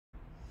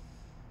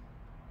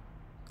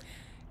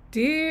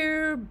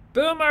Dear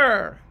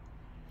Boomer,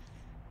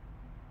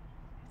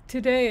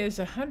 today is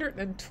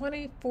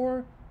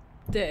 124th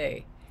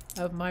day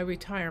of my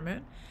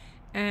retirement,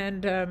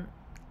 and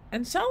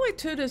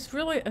solitude is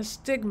really a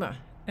stigma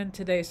in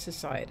today's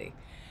society.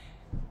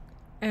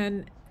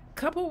 And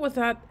coupled with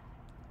that,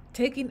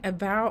 taking a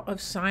vow of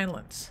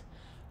silence,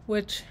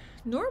 which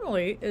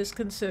normally is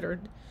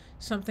considered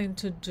something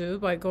to do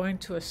by going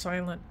to a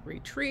silent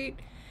retreat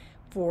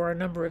for a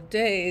number of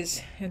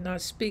days and not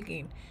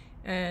speaking.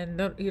 And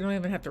you don't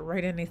even have to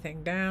write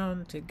anything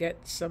down to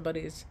get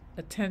somebody's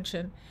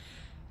attention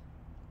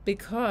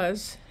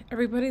because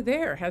everybody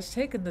there has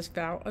taken this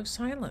vow of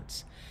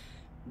silence.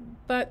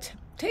 But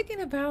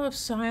taking a vow of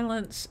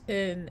silence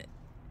in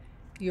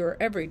your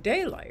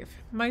everyday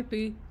life might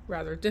be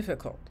rather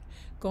difficult.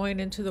 Going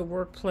into the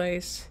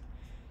workplace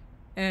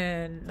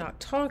and not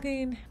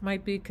talking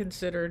might be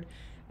considered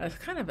a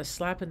kind of a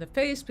slap in the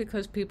face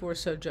because people are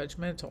so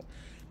judgmental.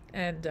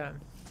 And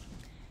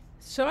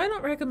so I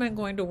don't recommend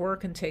going to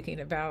work and taking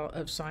a vow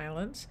of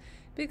silence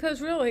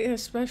because really,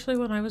 especially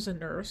when I was a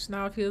nurse,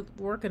 now if you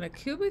work in a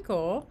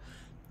cubicle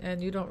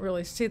and you don't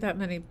really see that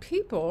many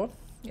people,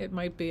 it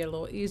might be a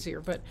little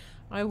easier. But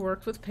I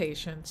worked with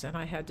patients and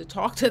I had to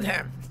talk to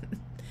them.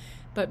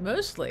 But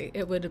mostly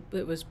it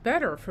was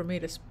better for me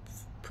to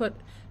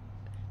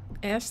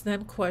ask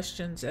them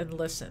questions and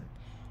listen.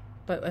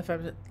 But if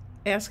I'm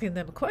asking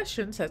them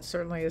questions, that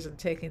certainly isn't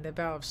taking the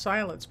vow of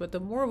silence. But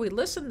the more we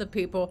listen to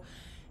people,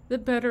 the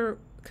better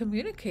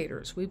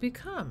communicators we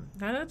become.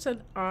 Now that's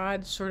an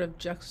odd sort of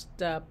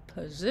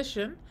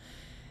juxtaposition.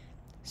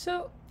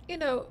 So,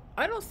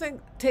 I don't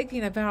think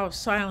taking a vow of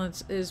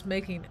silence is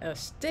making a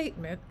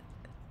statement,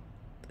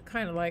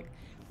 kind of like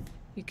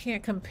you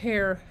can't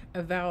compare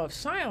a vow of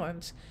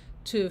silence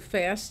to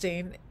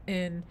fasting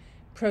in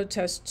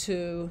protest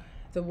to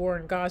the war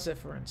in Gaza,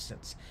 for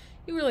instance.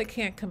 You really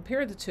can't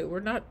compare the two. We're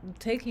not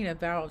taking a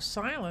vow of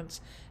silence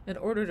in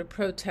order to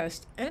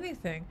protest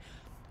anything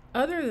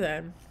other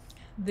than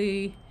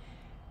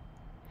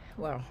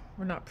we're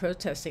not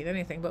protesting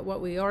anything, but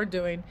what we are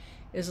doing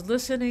is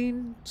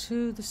listening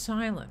to the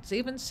silence.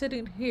 Even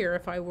sitting here,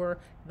 if I were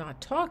not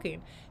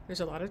talking,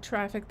 there's a lot of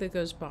traffic that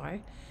goes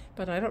by,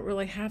 but I don't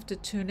really have to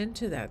tune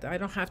into that. I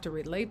don't have to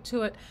relate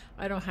to it.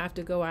 I don't have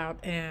to go out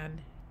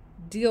and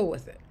deal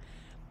with it.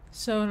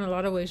 So in a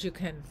lot of ways, you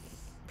can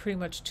pretty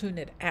much tune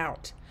it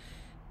out.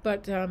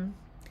 But, there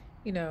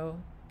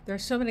are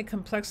so many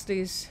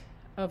complexities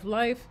of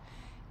life,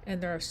 and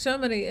there are so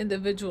many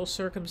individual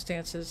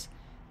circumstances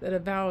that a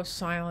vow of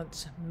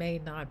silence may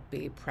not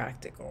be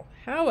practical.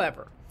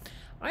 However,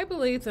 I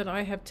believe that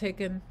I have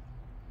taken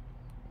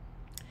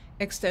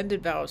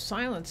extended vow of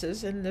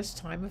silences in this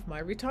time of my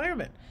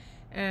retirement.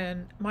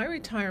 And my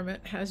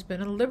retirement has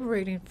been a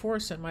liberating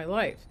force in my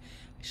life.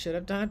 I should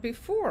have done it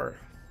before,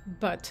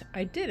 but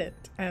I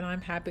didn't, and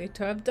I'm happy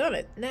to have done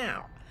it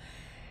now.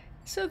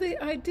 So the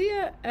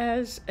idea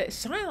as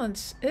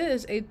silence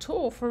is a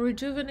tool for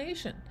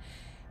rejuvenation.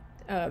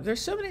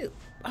 There's so many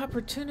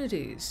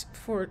opportunities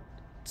for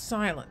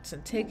silence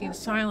and taking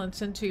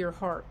silence into your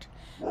heart.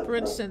 For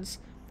instance,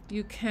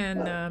 you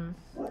can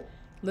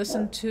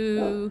listen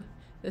to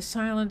the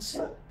silence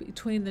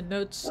between the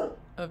notes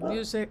of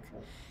music.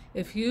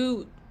 If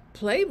you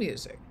play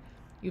music,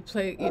 you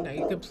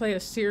can play a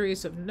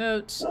series of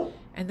notes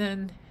and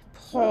then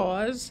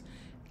pause,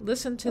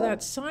 listen to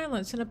that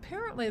silence, and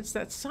apparently it's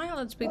that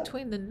silence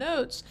between the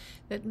notes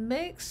that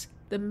makes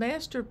the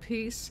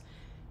masterpiece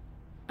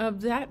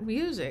of that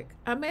music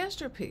a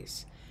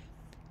masterpiece.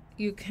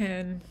 You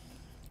can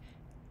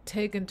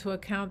take into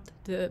account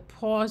the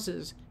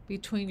pauses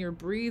between your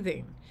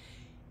breathing,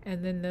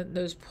 and then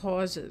those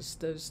pauses,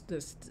 this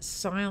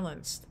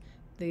silence,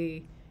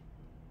 the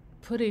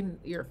putting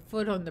your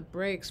foot on the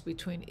brakes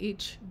between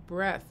each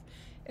breath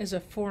is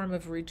a form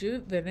of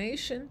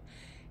rejuvenation.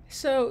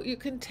 So you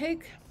can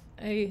take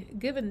a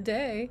given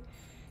day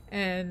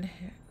and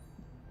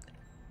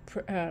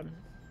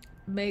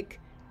make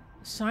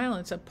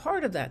silence a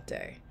part of that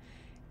day.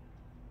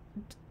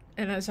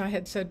 And as I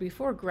had said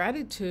before,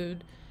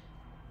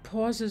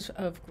 pauses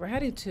of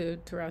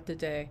gratitude throughout the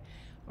day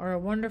are a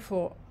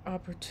wonderful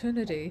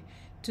opportunity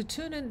to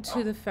tune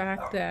into the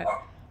fact that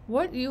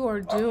what you are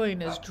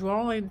doing is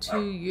drawing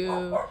to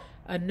you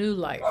a new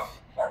life.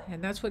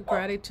 And that's what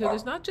gratitude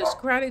is. Not just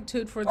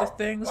gratitude for the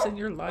things in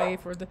your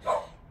life or the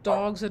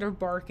dogs that are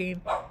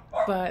barking,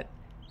 but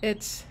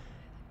it's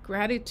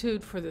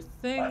gratitude for the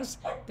things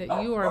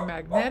that you are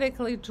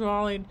magnetically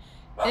drawing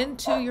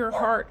into your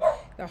heart.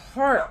 The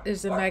heart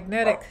is the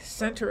magnetic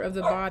center of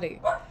the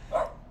body.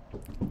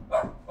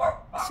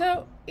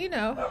 So,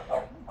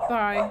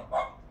 by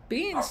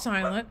being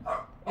silent,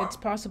 it's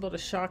possible to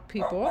shock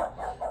people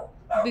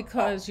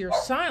because your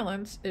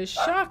silence is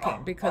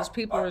shocking because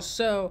people are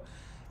so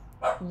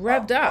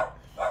revved up.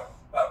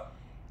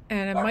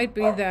 And it might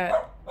be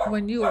that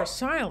when you are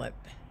silent,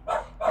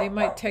 they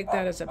might take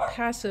that as a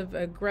passive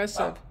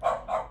aggressive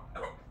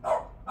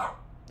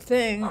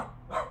thing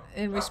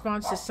in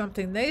response to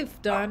something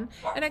they've done.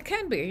 And it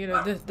can be,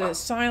 the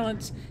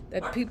silence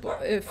that people,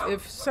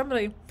 if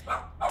somebody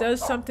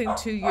does something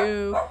to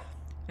you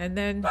and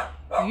then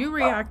you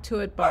react to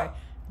it by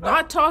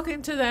not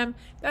talking to them,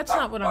 that's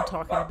not what I'm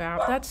talking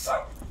about. That's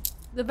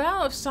the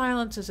vow of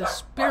silence is a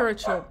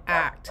spiritual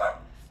act.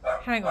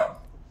 Hang on.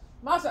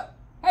 Maso.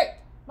 Hey,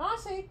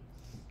 Mossy.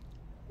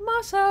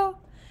 Maso.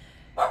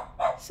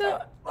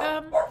 So,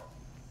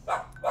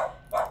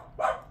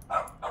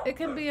 it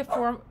can be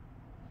a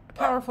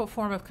powerful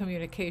form of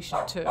communication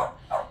too,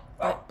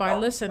 but by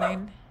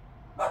listening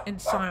in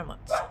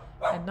silence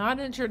and not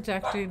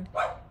interjecting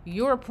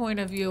your point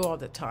of view all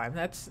the time.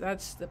 That's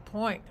the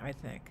point, I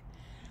think.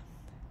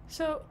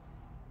 So,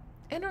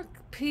 inner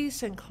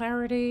peace and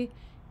clarity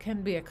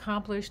can be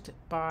accomplished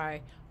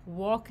by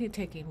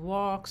taking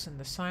walks in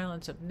the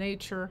silence of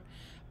nature,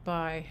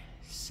 by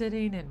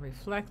sitting and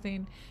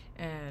reflecting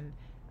and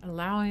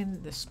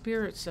allowing the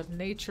spirits of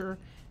nature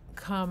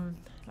come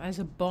as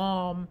a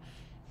balm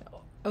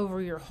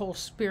over your whole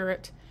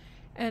spirit.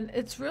 And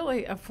it's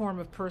really a form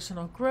of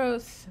personal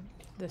growth.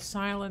 The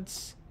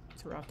silence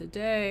throughout the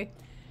day,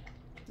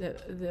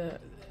 the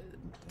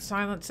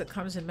silence that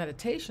comes in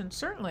meditation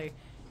certainly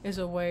is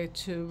a way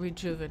to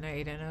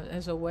rejuvenate and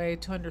as a way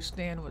to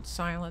understand what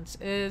silence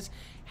is,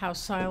 how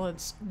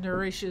silence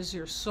nourishes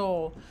your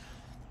soul.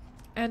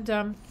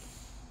 And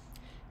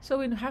so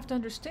we have to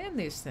understand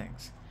these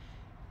things.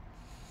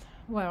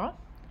 Well,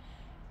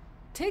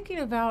 taking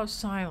a vow of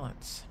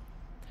silence,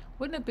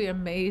 wouldn't it be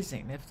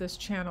amazing if this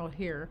channel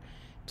here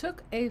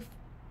took a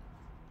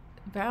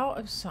vow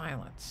of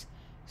silence?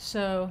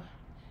 So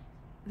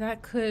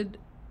that could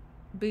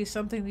be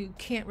something that you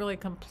can't really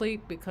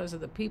complete because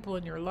of the people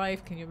in your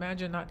life. Can you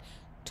imagine not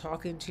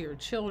talking to your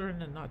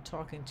children and not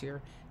talking to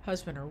your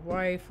husband or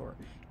wife or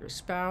your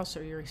spouse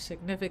or your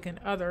significant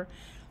other?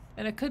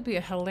 And it could be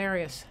a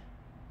hilarious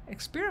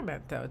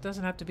experiment, though. It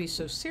doesn't have to be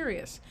so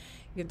serious.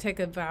 You can take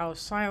a vow of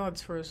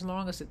silence for as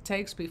long as it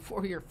takes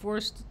before you're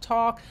forced to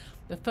talk.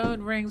 The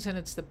phone rings and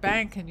it's the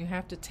bank and you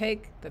have to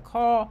take the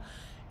call.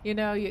 You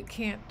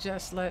can't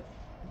just let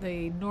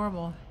the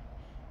normal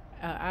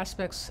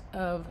aspects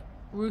of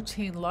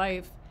routine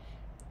life,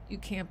 you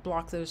can't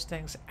block those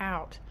things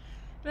out.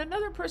 And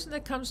another person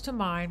that comes to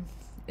mind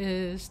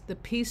is the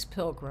Peace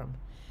Pilgrim.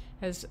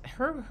 As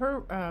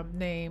her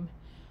name,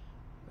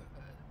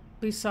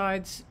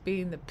 besides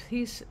being the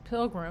Peace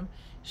Pilgrim,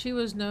 she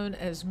was known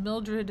as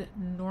Mildred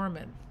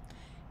Norman.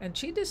 And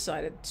she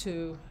decided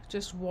to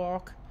just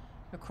walk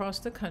across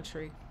the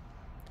country.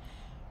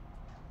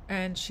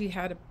 And she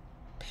had a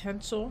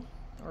pencil,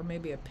 or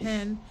maybe a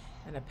pen,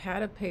 and a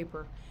pad of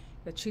paper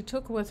that she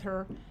took with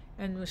her,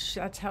 and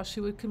that's how she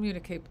would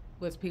communicate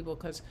with people,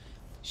 because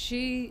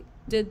she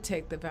did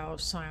take the vow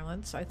of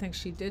silence. I think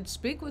she did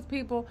speak with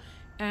people,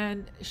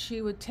 and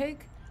she would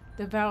take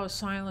the vow of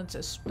silence,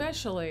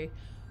 especially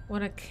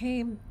when it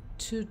came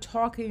to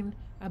talking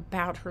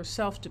about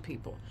herself to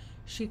people.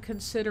 She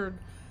considered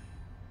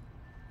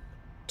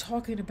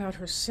talking about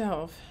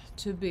herself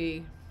to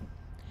be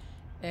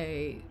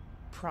a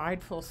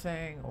prideful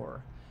thing,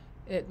 or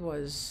it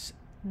was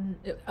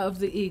of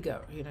the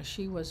ego.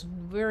 She was a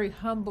very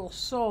humble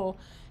soul,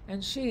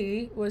 and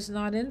she was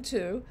not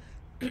into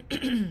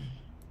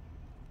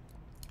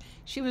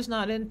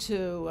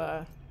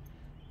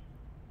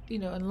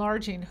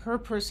enlarging her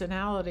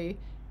personality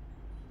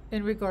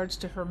in regards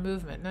to her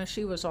movement. Now,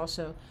 she was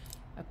also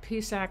a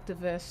peace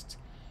activist.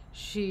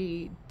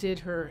 She did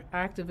her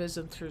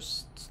activism through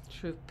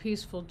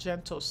peaceful,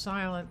 gentle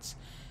silence,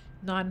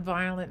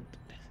 nonviolent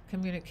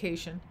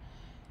communication,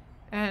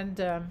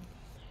 and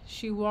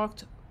she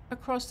walked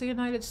across the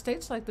United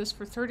States like this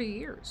for 30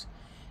 years.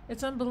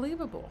 It's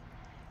unbelievable.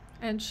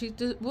 And she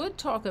did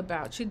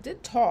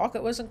talk,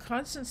 it wasn't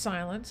constant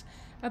silence,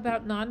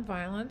 about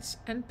nonviolence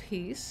and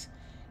peace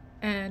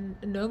and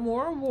no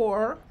more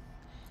war.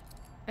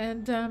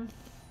 And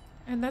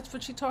that's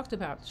what she talked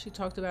about. She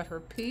talked about her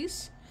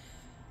peace,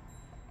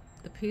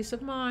 the peace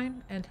of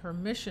mind, and her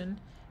mission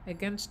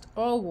against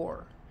all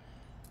war.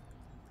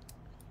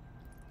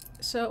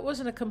 So it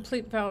wasn't a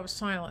complete vow of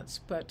silence,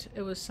 but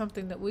it was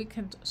something that we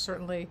can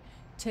certainly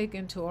take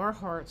into our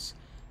hearts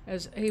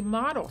as a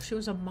model. She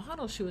was a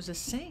model. She was a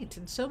saint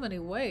in so many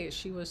ways.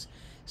 She was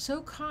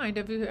so kind.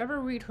 If you ever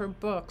read her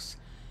books,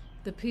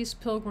 the Peace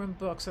Pilgrim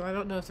books, and I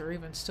don't know if they're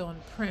even still in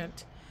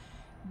print,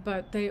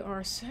 but they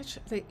are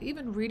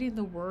even reading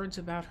the words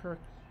about her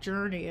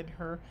journey and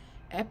her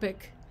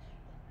epic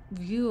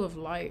view of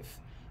life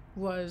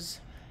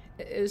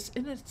is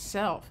in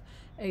itself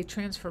a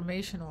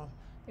transformational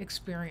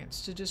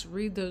experience. To just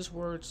read those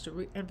words,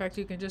 in fact,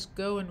 you can just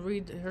go and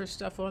read her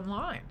stuff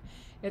online.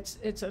 It's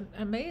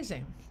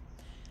amazing.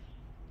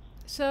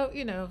 So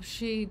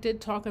she did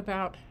talk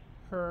about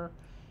her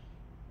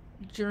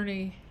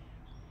journey,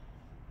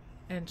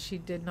 and she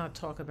did not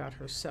talk about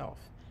herself.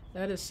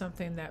 That is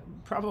something that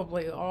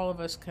probably all of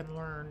us can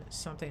learn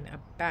something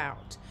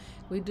about.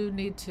 We do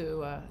need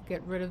to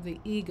get rid of the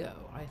ego,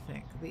 I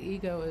think. The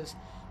ego is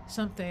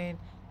something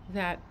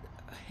that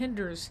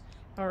hinders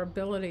our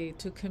ability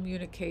to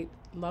communicate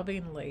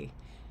lovingly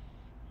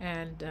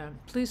And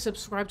please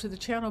subscribe to the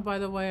channel. By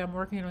the way, I'm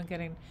working on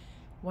getting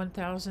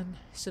 1,000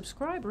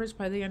 subscribers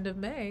by the end of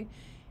May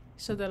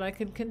so that I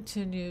can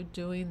continue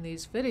doing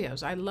these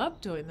videos. I love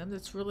doing them.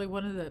 That's really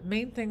one of the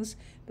main things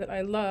that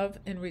I love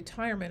in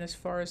retirement as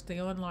far as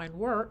the online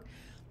work.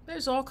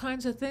 There's all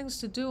kinds of things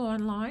to do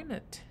online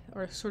that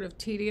are sort of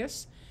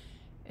tedious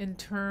in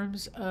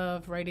terms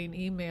of writing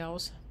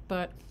emails,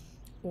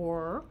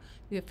 or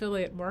the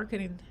affiliate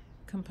marketing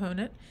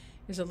component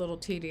is a little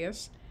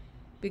tedious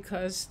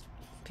because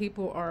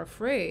people are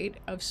afraid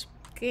of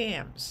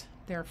scams.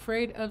 They're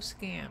afraid of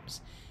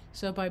scams.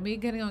 So by me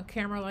getting on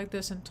camera like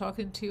this and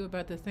talking to you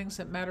about the things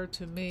that matter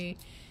to me,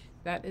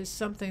 that is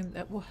something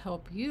that will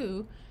help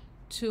you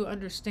to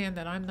understand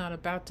that I'm not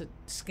about to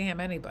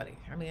scam anybody.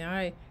 I mean,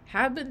 I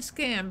have been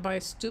scammed by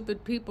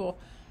stupid people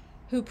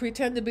who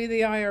pretend to be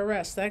the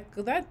IRS.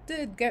 That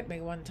did get me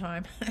one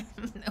time.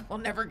 It will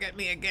never get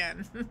me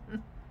again.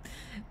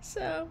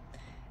 So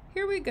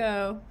here we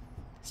go.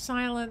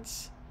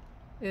 Silence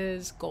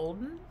is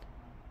golden,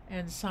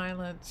 and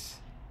silence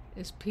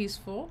is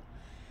peaceful.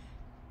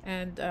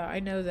 And I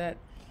know that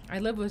I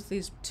live with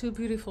these two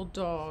beautiful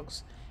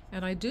dogs,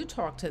 and I do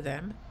talk to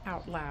them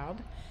out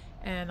loud.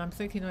 And I'm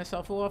thinking to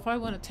myself, well, if I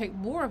want to take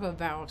more of a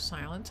vow of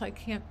silence, I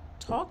can't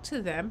talk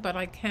to them, but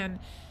I can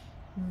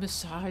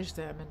massage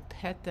them and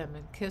pet them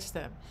and kiss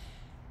them.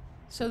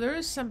 So there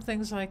is some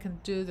things I can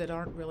do that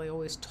aren't really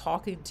always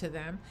talking to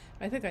them.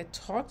 I think I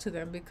talk to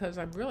them because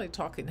I'm really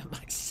talking to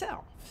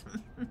myself.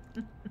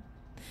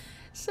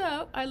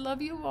 So I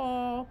love you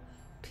all.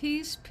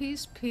 Peace,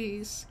 peace,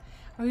 peace.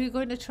 Are you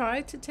going to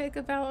try to take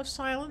a vow of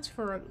silence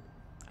for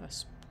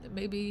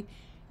maybe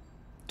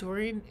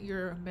during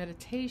your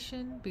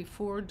meditation,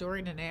 before,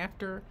 during, and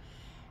after?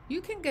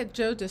 You can get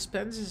Joe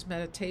Dispenza's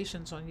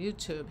meditations on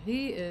YouTube.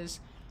 He is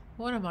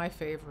one of my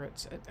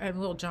favorites, and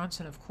Will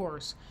Johnson, of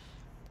course.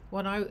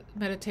 When I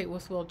meditate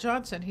with Will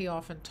Johnson, he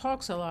often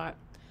talks a lot,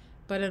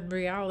 but in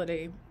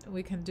reality,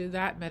 we can do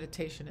that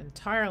meditation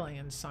entirely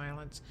in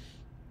silence.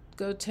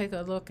 Go take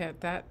a look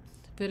at that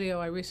video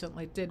I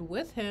recently did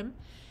with him,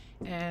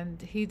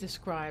 and he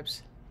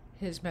describes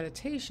his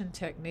meditation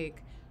technique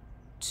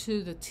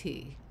to the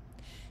T.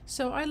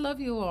 So I love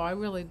you all, I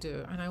really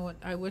do, and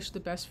I wish the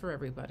best for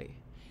everybody.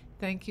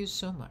 Thank you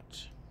so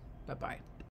much. Bye-bye.